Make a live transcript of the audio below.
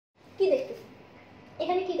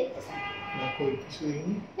এখানে কি দেখতেছেন? না কই কিছু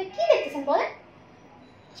দেখিনি। না কি দেখতেছেন বলেন?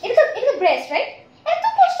 এটা তো ব্রেস্ট রাইট? এত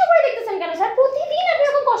কষ্ট করে দেখতেছেন কেন স্যার? প্রতিদিন আপনি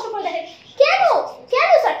এরকম কষ্ট করে দেখেন কেন? কেন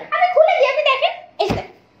স্যার? আমি খুলে দিই, আপনি দেখেন। এই যে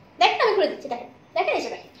দেখেন আমি খুলে দিচ্ছি, দেখেন দেখেন এই যে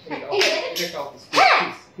দেখেন। এই যে দেখেন, এটা একটা অফিস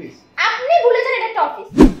প্লিজ। আপনি ভুলে যান এটা একটা অফিস।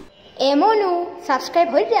 এমনু সাবস্ক্রাইব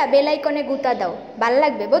হইরা বেল আইকনে গুতা দাও, ভালো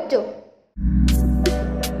লাগবে বুঝছো?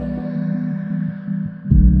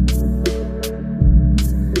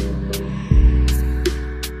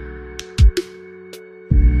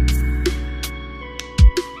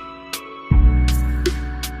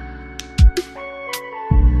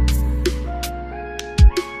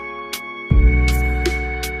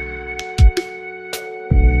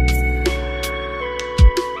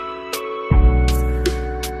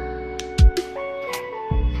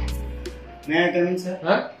 मैं कमिंग सर।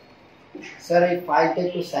 হ্যাঁ सर এই ফাইলটা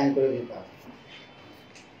একটু সাইন করে দিতে হবে।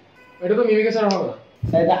 এটা তো মিমিকে ছাড়া হবে না।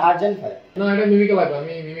 স্যার এটা আর্জেন্ট ফাইল। না এটা মিমিকে লাগবে,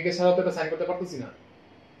 আমি মিমিকে ছাড়া তো এটা সাইন করতে পারতেছি না।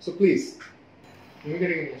 সো প্লিজ মিমিকে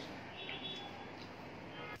ডেকে নিয়ে আসো।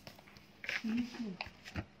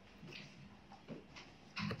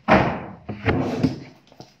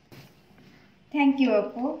 থ্যাংক ইউ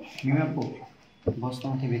আপু। মিমি আপু বস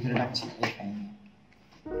তোমাকে ভিতরে ডাকছে এই ফাইল নিয়ে।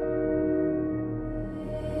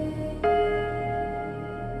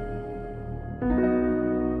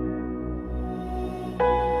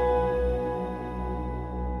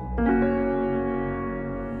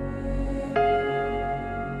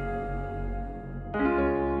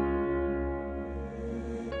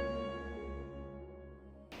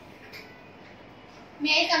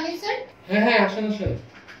 May I come in sir? হ্যাঁ আসেন আসেন,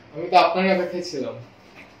 আমি তো আপনারই অপেক্ষায় ছিলাম।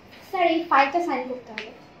 স্যার এই ফাইলটা সাইন করতে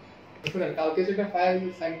হবে। দেখুন কালকে যেটা ফাইল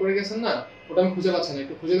সাইন করে গেছেন না, ওটা আমি খুঁজে পাচ্ছি না,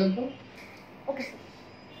 একটু খুঁজে দেন তো। Okay sir.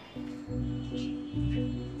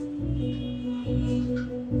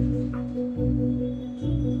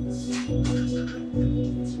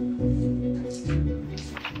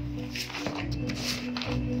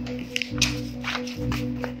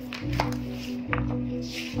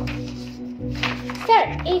 স্যার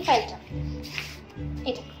এই ফাইলটা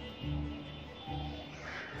এটা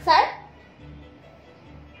স্যার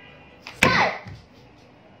স্যার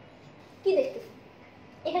কি দেখতেছেন?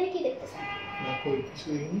 এখানে কি দেখতেছেন? না কই কিছু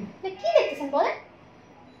দেখিনি। না কি দেখতেছেন বলেন?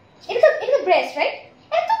 এটা তো ব্রেস্ট রাইট?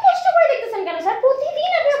 এত কষ্ট করে দেখতেছেন কেন স্যার?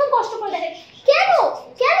 প্রতিদিন আপনি এরকম কষ্ট করে দেখেন কেন?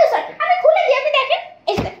 কেন স্যার? আমি খুলে দিই, আপনি দেখেন।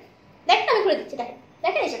 এই যে দেখেন আমি খুলে দিচ্ছি, দেখেন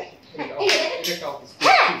দেখেন এই যে দেখেন। এই যে দেখেন, এটা একটা অফিস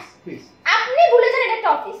প্লিজ। আপনি ভুলে যান এটা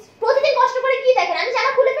একটা অফিস। প্রতিদিন কষ্ট করে কি দেখেন? আমি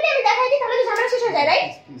জামা খুলে ফেলি, আমি দেখাই দিই, তাহলে তো ঝামেলা শেষ হয়ে যায়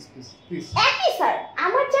রাইট? প্লিজ একই স্যার,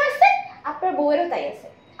 আমার যা আছে আপনার বউয়েরও তাই আছে,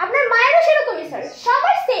 আপনার মায়েরও সেরকমই স্যার।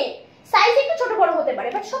 সবার সেম, সাইজ একটু ছোট বড় হতে পারে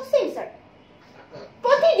বাট সব সেম স্যার।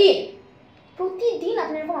 প্রতিদিন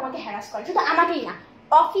আপনি এরকম আমাকে হ্যারাস করেন, শুধু আমাকেই না,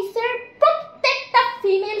 অফিসের প্রত্যেকটা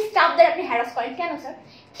ফিমেল স্টাফদের আপনি হ্যারাস করেন কেন স্যার?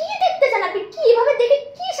 কি দেখতে চান আপনি? কি এভাবে দেখে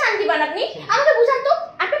কি শান্তি পান আপনি? আমাকে বুঝান তো।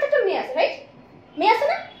 আপনার তো একটা মেয়ে আছে রাইট? মেয়ে আছে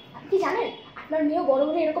না? আপনি কি জানেন আপনার মেয়েও বড়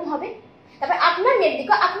হলে এরকম হবে? তারপর আপনার মেয়ের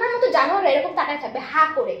দিকে আপনার মতো জানোয়াররা এরকম তাকায় থাকবে হা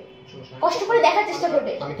করে, কষ্ট করে দেখার চেষ্টা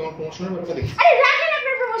করবে। আমি তোমার প্রমোশনের ব্যাপারটা দেখি। আরে রাখেন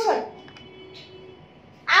আপনার প্রমোশন।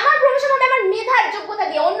 আমার প্রমোশন হবে আমার মেধার যোগ্যতা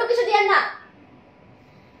দিয়ে, অন্য কিছু দিয়ে না।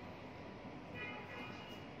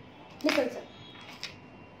 দেখুন স্যার,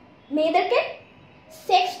 মেয়েদেরকে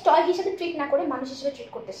সেক্স টয় হিসেবে ট্রিট না করে মানুষ হিসেবে ট্রিট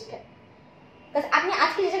করতে শিখেন। কারণ আপনি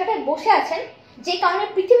আজকে যে জায়গাটায় বসে আছেন, যে কারণে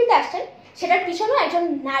পৃথিবীতে আসছেন, সেটার পিছনেও একজন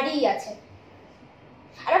নারীই আছে।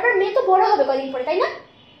 আর আপনার মেয়ে তো বড় হবে কদিন পরে, তাই না?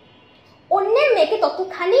 অন্যের মেয়েকে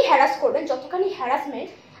ততখানি হ্যারাস করবেন যতখানি হ্যারাসমেন্ট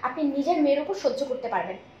আপনি নিজের মেয়ের উপর সহ্য করতে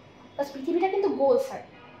পারবেন। বাস পৃথিবীটা কিন্তু গোল স্যার,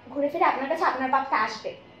 ঘুরে ফিরে আপনার কাছে আপনার বাপটা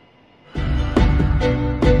আসবে।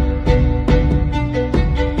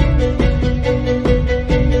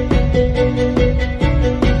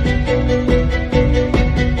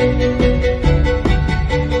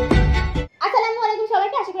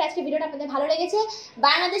 আজকে ভিডিওটা আপনাদের ভালো লেগেছে।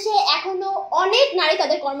 বাংলাদেশে এখনো অনেক নারী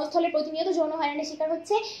তাদের কর্মস্থলে প্রতিনিয়ত যৌন হয়রানির শিকার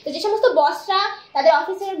হচ্ছে। তো যে সমস্ত বসরা তাদের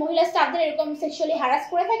অফিসের মহিলা স্টাফদের এরকম সেক্সুয়ালি হ্যারাস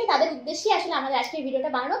করে থাকে, তাদের উদ্দেশ্যেই আসলে আমাদের আজকের ভিডিওটা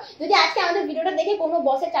বানানো। যদি আজকে আমাদের ভিডিওটা দেখে কোনো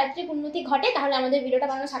বসের চারিত্রিক উন্নতি ঘটে, তাহলে আমাদের ভিডিওটা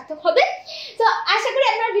বানানো সার্থক হবে। তো আশা করি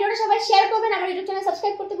আপনারা ভিডিওটা সবাই শেয়ার করবেন, আমার ইউটিউব চ্যানেল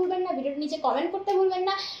সাবস্ক্রাইব করতে ভুলবেন না, ভিডিওর নিচে কমেন্ট করতে ভুলবেন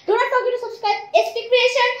না। Do not forget to subscribe SP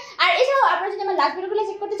creation. আর এছাড়াও আপনারা যদি আমার লাস্ট ভিডিওগুলো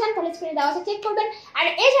চেক করতে চান, তাহলে স্ক্রিনে দেওয়া আছে চেক করবেন। আর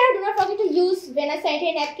এছাড়াও do not forget to use venous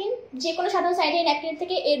sanitary napkin. যে কোনো সাধারণ স্যানিটারি ন্যাপকিনের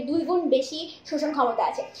থেকে এর 2 গুণ বেশি শোষণ ক্ষমতা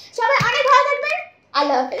আছে। সবাই অনেক ভালো থাকবেন।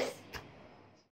 আল্লাহ হাফেজ।